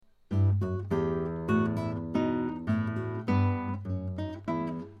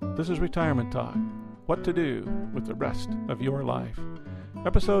This is Retirement Talk. What to do with the rest of your life.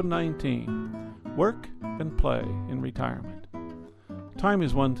 Episode 19. Work and play in retirement. Time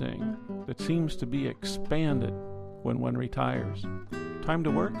is one thing that seems to be expanded when one retires. Time to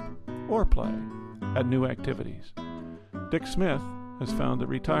work or play at new activities. Dick Smith has found that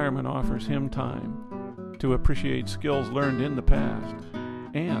retirement offers him time to appreciate skills learned in the past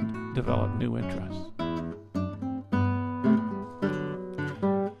and develop new interests.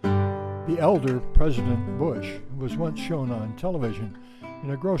 The elder President Bush was once shown on television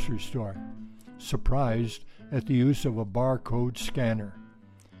in a grocery store, surprised at the use of a barcode scanner.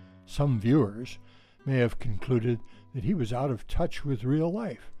 Some viewers may have concluded that he was out of touch with real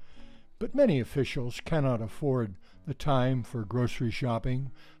life, but many officials cannot afford the time for grocery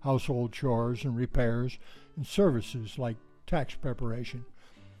shopping, household chores and repairs, and services like tax preparation.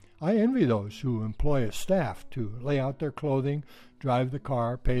 I envy those who employ a staff to lay out their clothing, drive the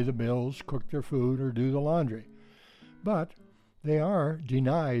car, pay the bills, cook their food, or do the laundry. But they are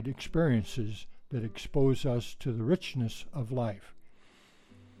denied experiences that expose us to the richness of life.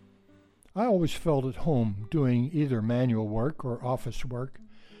 I always felt at home doing either manual work or office work,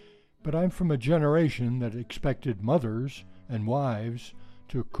 but I'm from a generation that expected mothers and wives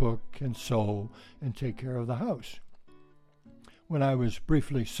to cook and sew and take care of the house. When I was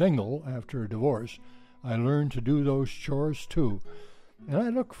briefly single after a divorce, I learned to do those chores too, and I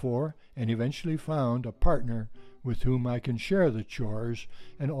looked for and eventually found a partner with whom I can share the chores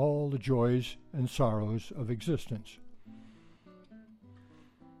and all the joys and sorrows of existence.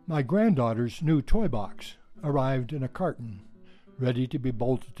 My granddaughter's new toy box arrived in a carton, ready to be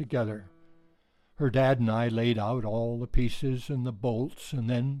bolted together. Her dad and I laid out all the pieces and the bolts and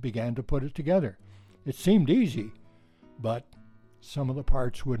then began to put it together. It seemed easy, but some of the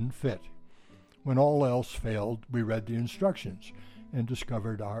parts wouldn't fit. When all else failed, we read the instructions and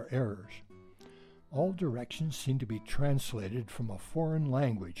discovered our errors. All directions seem to be translated from a foreign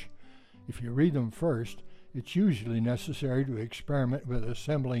language. If you read them first, it's usually necessary to experiment with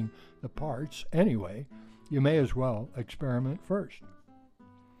assembling the parts anyway. You may as well experiment first.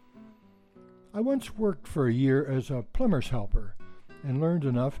 I once worked for a year as a plumber's helper and learned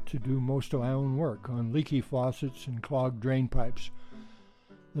enough to do most of my own work on leaky faucets and clogged drain pipes.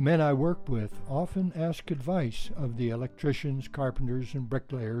 The men I worked with often asked advice of the electricians, carpenters, and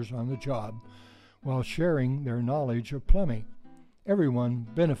bricklayers on the job while sharing their knowledge of plumbing. Everyone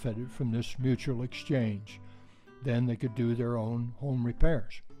benefited from this mutual exchange. Then they could do their own home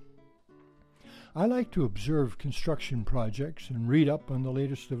repairs. I like to observe construction projects and read up on the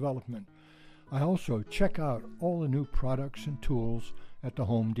latest development. I also check out all the new products and tools at the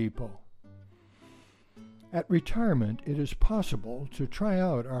Home Depot. At retirement, it is possible to try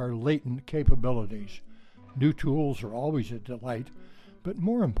out our latent capabilities. New tools are always a delight, but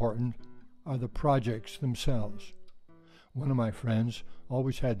more important are the projects themselves. One of my friends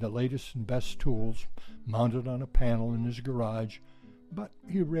always had the latest and best tools mounted on a panel in his garage, but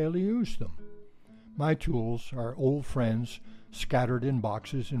he rarely used them. My tools are old friends scattered in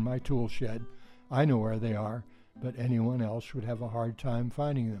boxes in my tool shed. I know where they are, but anyone else would have a hard time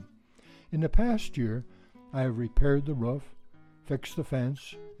finding them. In the past year, I have repaired the roof, fixed the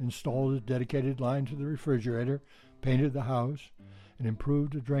fence, installed a dedicated line to the refrigerator, painted the house, and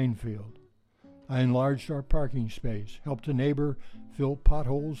improved a drain field. I enlarged our parking space, helped a neighbor fill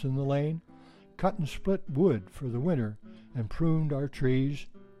potholes in the lane, cut and split wood for the winter, and pruned our trees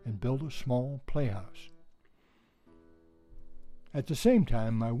and built a small playhouse. At the same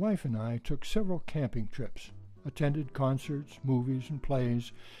time, my wife and I took several camping trips, attended concerts, movies, and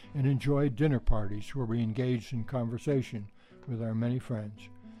plays, and enjoyed dinner parties where we engaged in conversation with our many friends.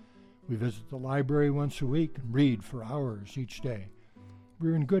 We visit the library once a week and read for hours each day.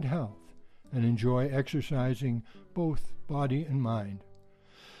 We're in good health and enjoy exercising both body and mind.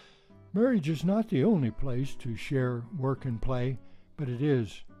 Marriage is not the only place to share work and play, but it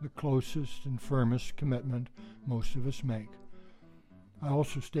is the closest and firmest commitment most of us make. I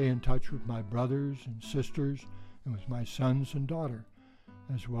also stay in touch with my brothers and sisters and with my sons and daughter,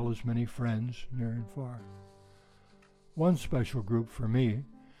 as well as many friends near and far. One special group for me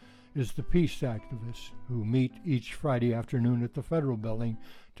is the peace activists who meet each Friday afternoon at the Federal Building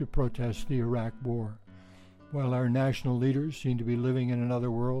to protest the Iraq War. While our national leaders seem to be living in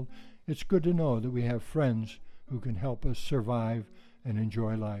another world, it's good to know that we have friends who can help us survive and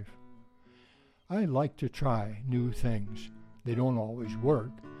enjoy life. I like to try new things. They don't always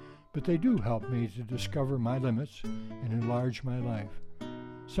work, but they do help me to discover my limits and enlarge my life.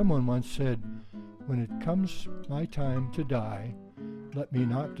 Someone once said, "When it comes my time to die, let me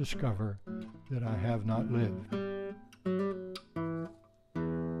not discover that I have not lived."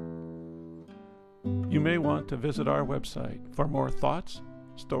 You may want to visit our website for more thoughts,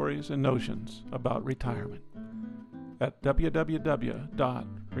 stories, and notions about retirement at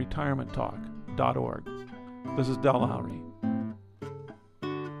www.retirementtalk.org. This is Del Lowry.